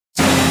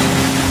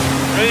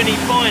Rooney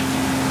Point.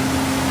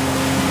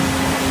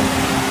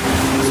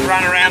 Let's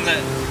run around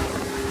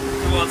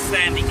towards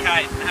Sandy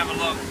Cape and have a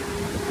look.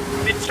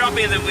 A bit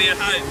choppier than we had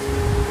hoped.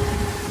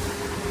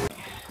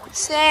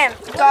 Sam,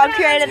 God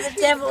created the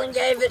devil and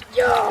gave it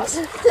jaws.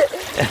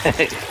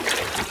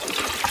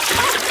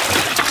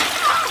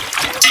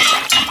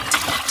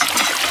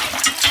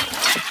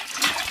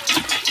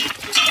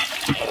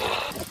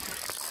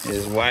 It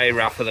is way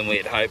rougher than we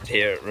had hoped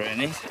here at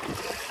Rooney's.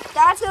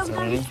 Dad said it was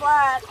going to be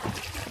flat.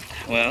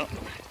 Well,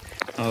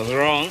 I was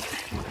wrong.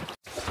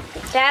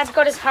 Dad's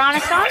got his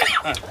harness on.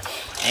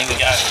 Here we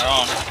go, we're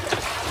on.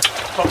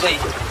 Probably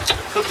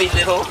could be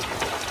little.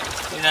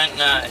 We don't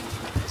know.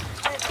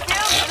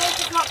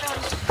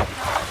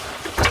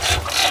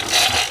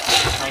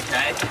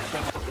 Okay.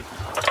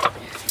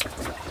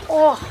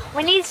 Oh,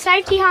 we need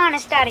safety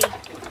harness, Daddy.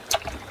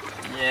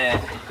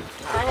 Yeah.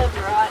 I have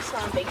rice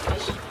on a big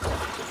fish.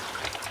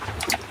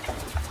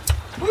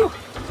 Woo.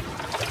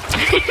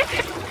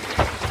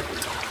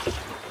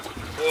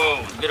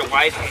 Whoa, a bit of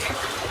weight here.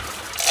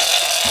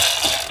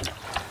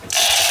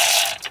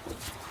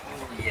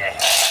 Yeah.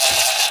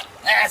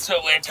 That's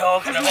what we're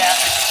talking about.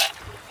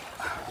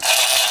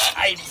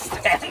 80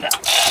 stand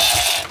up.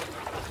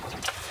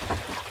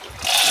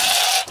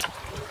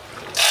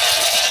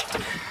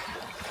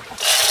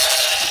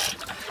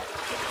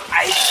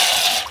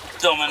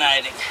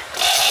 Dominating.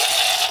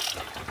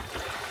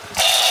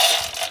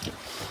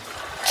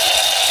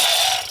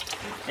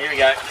 Here we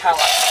go, colour.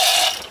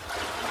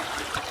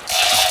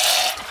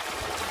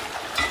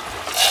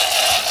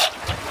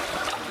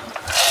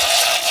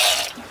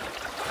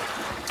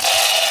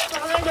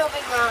 I'm going to do a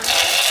big run.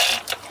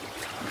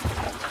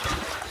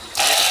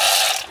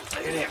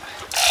 Look at him.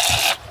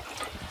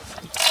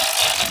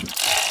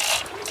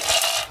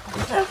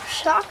 What kind of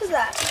shark is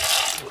that?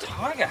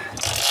 Tiger.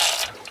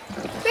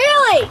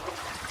 Really?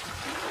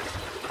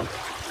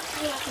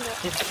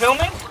 You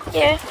filming?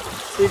 Yeah.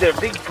 See, they're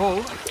a big bull.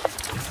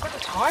 It's got a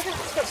tiger.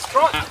 It's got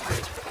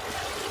stripes.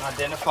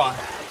 Identify.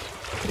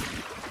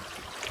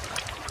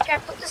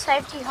 Dad, put the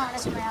safety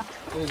harness around.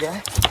 Here we go.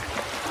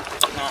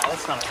 No,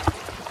 that's not it.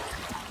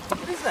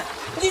 What is that?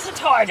 It is a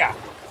tiger.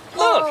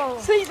 Look, Oh.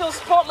 see, he's all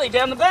spotly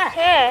down the back.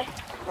 Yeah.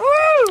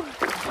 Woo!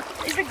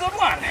 He's a good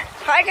one.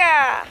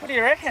 Tiger. What do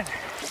you reckon?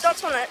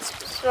 That's one that's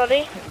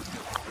spotty.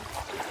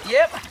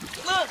 Yep.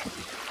 Look.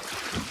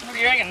 What do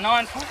you reckon?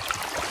 9 foot?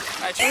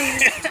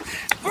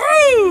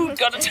 Woo!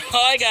 Got a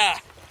tiger.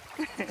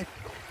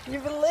 Can you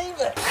believe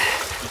it?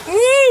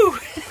 Woo!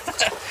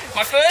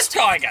 My first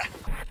tiger.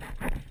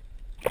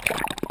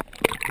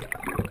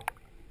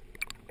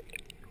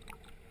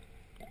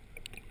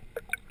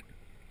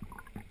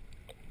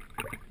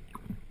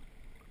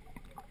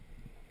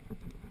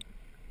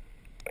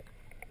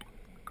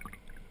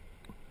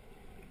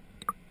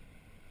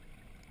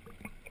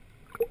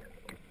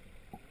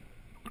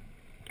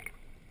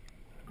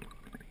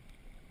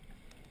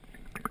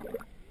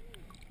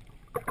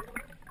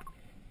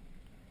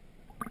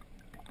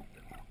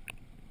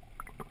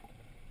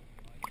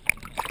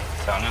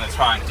 So I'm going to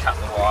try and cut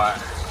the wire. In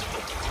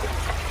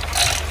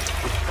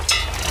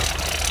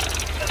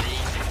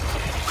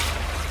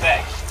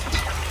fact,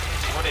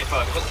 what if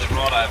I put the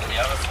rod over the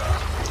other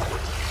side?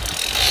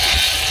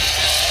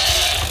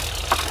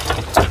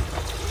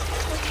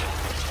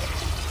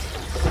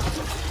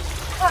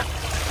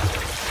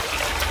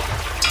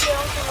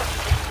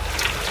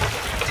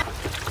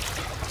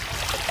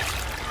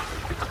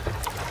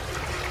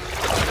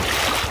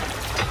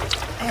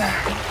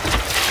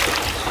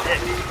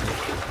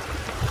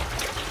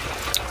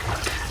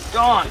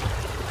 Gone.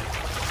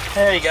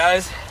 There he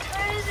goes.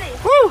 Where is he?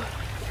 Woo!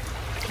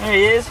 There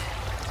he is.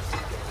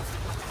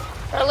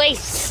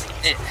 Release.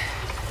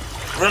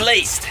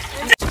 Released.